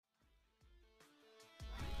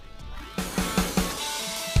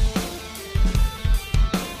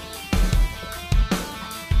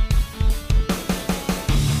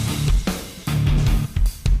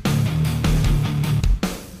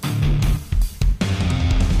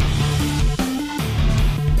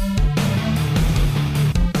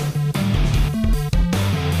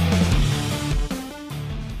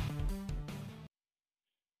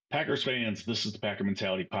Packers fans, this is the Packer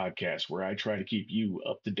Mentality Podcast, where I try to keep you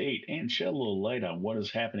up to date and shed a little light on what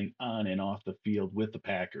is happening on and off the field with the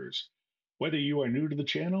Packers. Whether you are new to the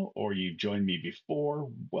channel or you've joined me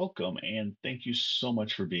before, welcome and thank you so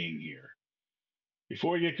much for being here.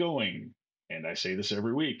 Before we get going, and I say this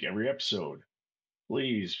every week, every episode,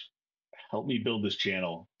 please help me build this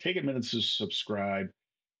channel. Take a minute to subscribe,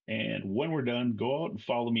 and when we're done, go out and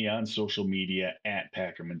follow me on social media at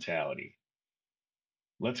Packer Mentality.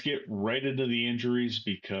 Let's get right into the injuries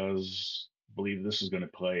because I believe this is going to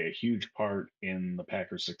play a huge part in the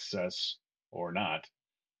Packers' success or not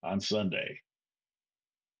on Sunday.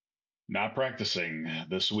 Not practicing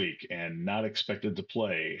this week and not expected to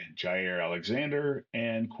play Jair Alexander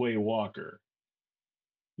and Quay Walker.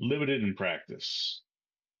 Limited in practice.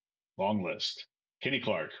 Long list. Kenny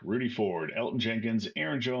Clark, Rudy Ford, Elton Jenkins,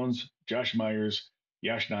 Aaron Jones, Josh Myers,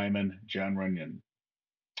 Yash Nyman, John Runyon.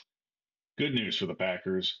 Good news for the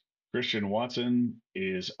Packers. Christian Watson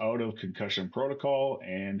is out of concussion protocol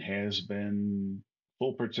and has been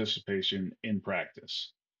full participation in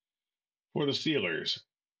practice. For the Steelers,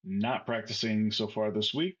 not practicing so far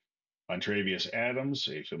this week, Montravius Adams,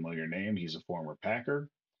 a familiar name, he's a former Packer,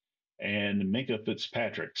 and Minka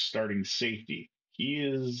Fitzpatrick, starting safety. He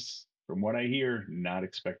is, from what I hear, not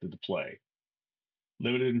expected to play.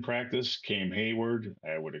 Limited in practice, Cam Hayward,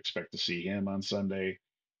 I would expect to see him on Sunday,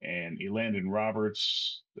 and Elandon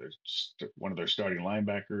Roberts, one of their starting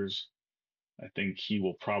linebackers. I think he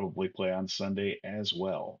will probably play on Sunday as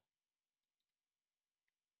well.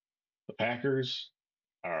 The Packers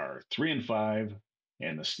are 3-5,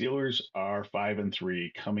 and the Steelers are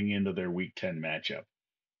 5-3 coming into their Week 10 matchup,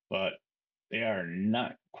 but they are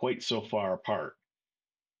not quite so far apart.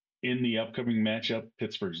 In the upcoming matchup,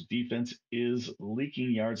 Pittsburgh's defense is leaking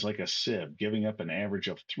yards like a sieve, giving up an average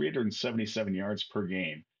of 377 yards per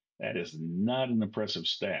game. That is not an impressive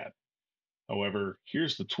stat. However,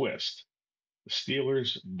 here's the twist. The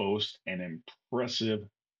Steelers boast an impressive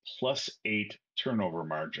 +8 turnover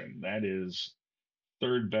margin. That is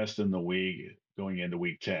third best in the league going into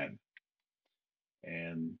Week 10.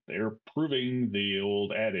 And they're proving the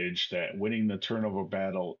old adage that winning the turnover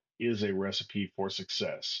battle is a recipe for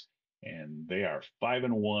success. And they are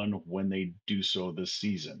 5-1 when they do so this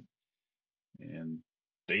season. And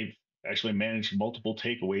they've actually managed multiple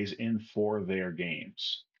takeaways in 4 of their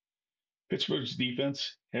games. Pittsburgh's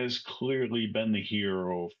defense has clearly been the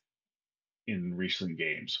hero in recent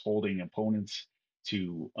games, holding opponents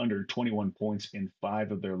to under 21 points in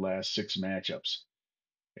 5 of their last 6 matchups.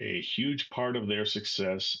 A huge part of their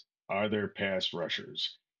success are their pass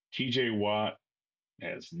rushers. TJ Watt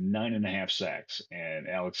has 9.5 sacks, and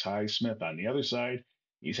Alex Highsmith on the other side,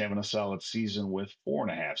 he's having a solid season with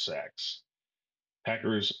 4.5 sacks.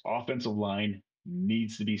 Packers' offensive line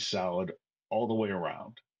needs to be solid all the way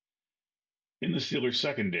around. In the Steelers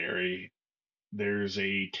secondary, there's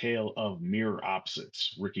a tale of mirror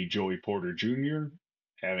opposites. Ricky Joey Porter Jr.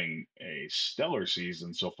 having a stellar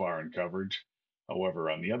season so far in coverage.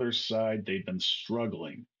 However, on the other side, they've been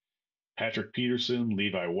struggling. Patrick Peterson,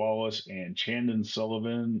 Levi Wallace, and Chandon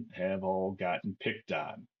Sullivan have all gotten picked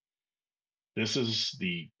on. This is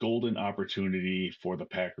the golden opportunity for the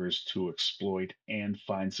Packers to exploit and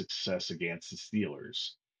find success against the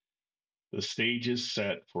Steelers. The stage is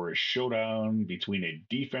set for a showdown between a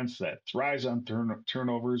defense that thrives on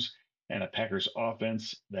turnovers and a Packers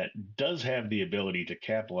offense that does have the ability to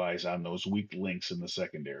capitalize on those weak links in the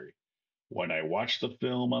secondary. When I watched the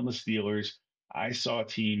film on the Steelers, I saw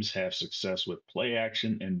teams have success with play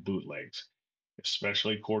action and bootlegs,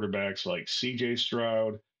 especially quarterbacks like CJ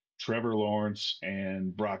Stroud, Trevor Lawrence,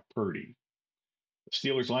 and Brock Purdy. The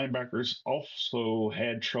Steelers linebackers also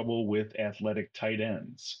had trouble with athletic tight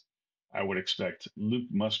ends. I would expect Luke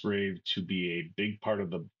Musgrave to be a big part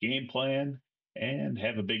of the game plan and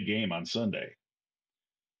have a big game on Sunday.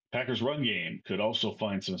 Packers' run game could also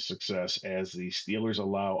find some success as the Steelers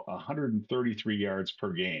allow 133 yards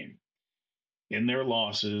per game. In their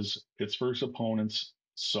losses, Pittsburgh's opponents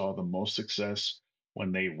saw the most success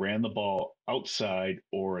when they ran the ball outside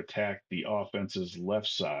or attacked the offense's left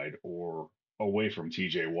side or away from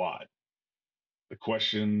TJ Watt. The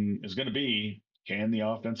question is going to be, can the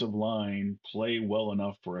offensive line play well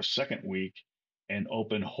enough for a second week and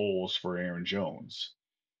open holes for Aaron Jones?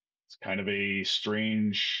 It's kind of a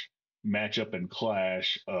strange matchup and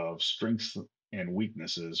clash of strengths and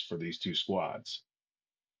weaknesses for these two squads.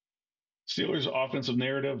 Steelers' offensive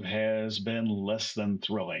narrative has been less than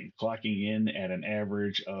thrilling, clocking in at an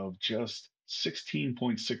average of just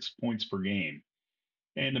 16.6 points per game.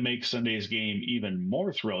 And to make Sunday's game even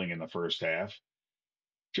more thrilling in the first half,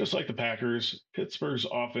 Just like the Packers, Pittsburgh's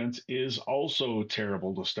offense is also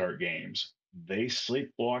terrible to start games. They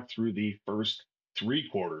sleepwalk through the first three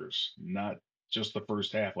quarters, not just the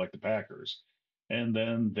first half like the Packers. And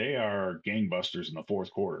then they are gangbusters in the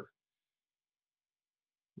fourth quarter.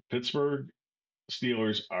 Pittsburgh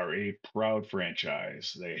Steelers are a proud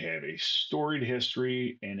franchise. They have a storied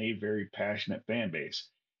history and a very passionate fan base.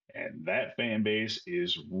 And that fan base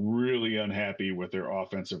is really unhappy with their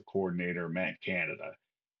offensive coordinator, Matt Canada.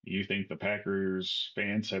 You think the Packers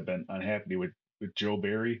fans have been unhappy with Joe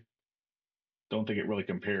Barry? Don't think it really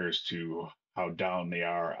compares to how down they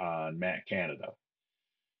are on Matt Canada.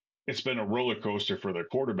 It's been a roller coaster for their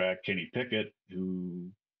quarterback, Kenny Pickett, who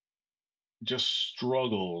just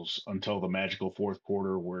struggles until the magical fourth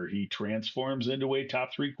quarter where he transforms into a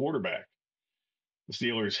top three quarterback. The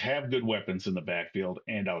Steelers have good weapons in the backfield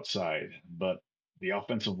and outside, but the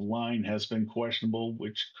offensive line has been questionable,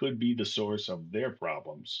 which could be the source of their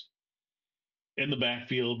problems. In the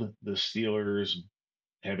backfield, the Steelers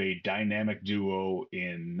have a dynamic duo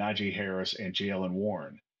in Najee Harris and Jalen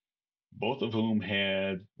Warren, both of whom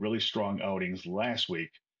had really strong outings last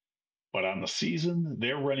week. But on the season,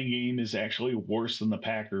 their running game is actually worse than the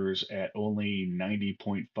Packers at only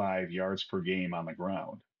 90.5 yards per game on the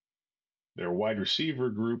ground. Their wide receiver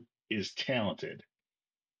group is talented.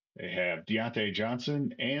 They have Deontay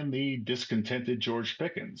Johnson and the discontented George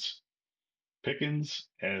Pickens. Pickens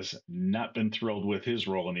has not been thrilled with his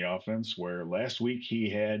role in the offense, where last week he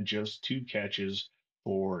had just two catches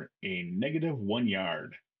for a negative 1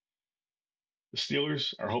 yard. The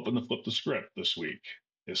Steelers are hoping to flip the script this week,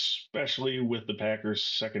 especially with the Packers'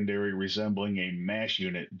 secondary resembling a mash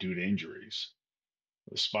unit due to injuries.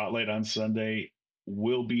 The spotlight on Sunday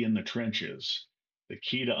will be in the trenches. The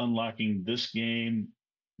key to unlocking this game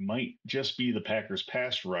might just be the Packers'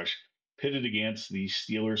 pass rush pitted against the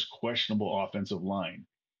Steelers' questionable offensive line.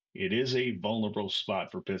 It is a vulnerable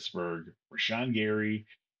spot for Pittsburgh. Rashawn Gary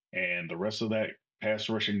and the rest of that pass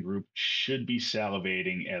rushing group should be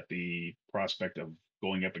salivating at the prospect of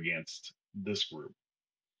going up against this group.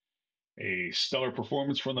 A stellar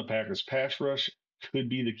performance from the Packers pass rush could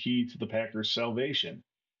be the key to the Packers' salvation,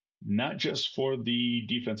 not just for the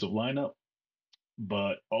defensive lineup,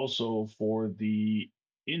 but also for the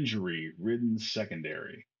injury ridden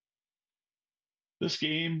secondary. This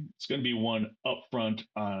game is going to be one upfront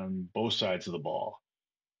on both sides of the ball.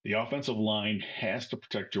 The offensive line has to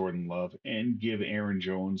protect Jordan Love and give Aaron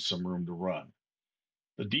Jones some room to run.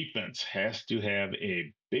 The defense has to have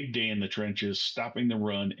a big day in the trenches, stopping the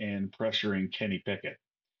run and pressuring Kenny Pickett.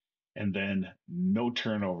 And then no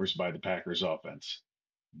turnovers by the Packers offense.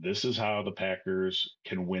 This is how the Packers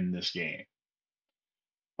can win this game.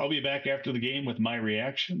 I'll be back after the game with my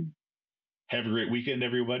reaction. Have a great weekend,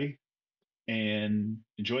 everybody, and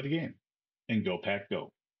enjoy the game. And go, Pack,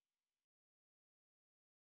 go.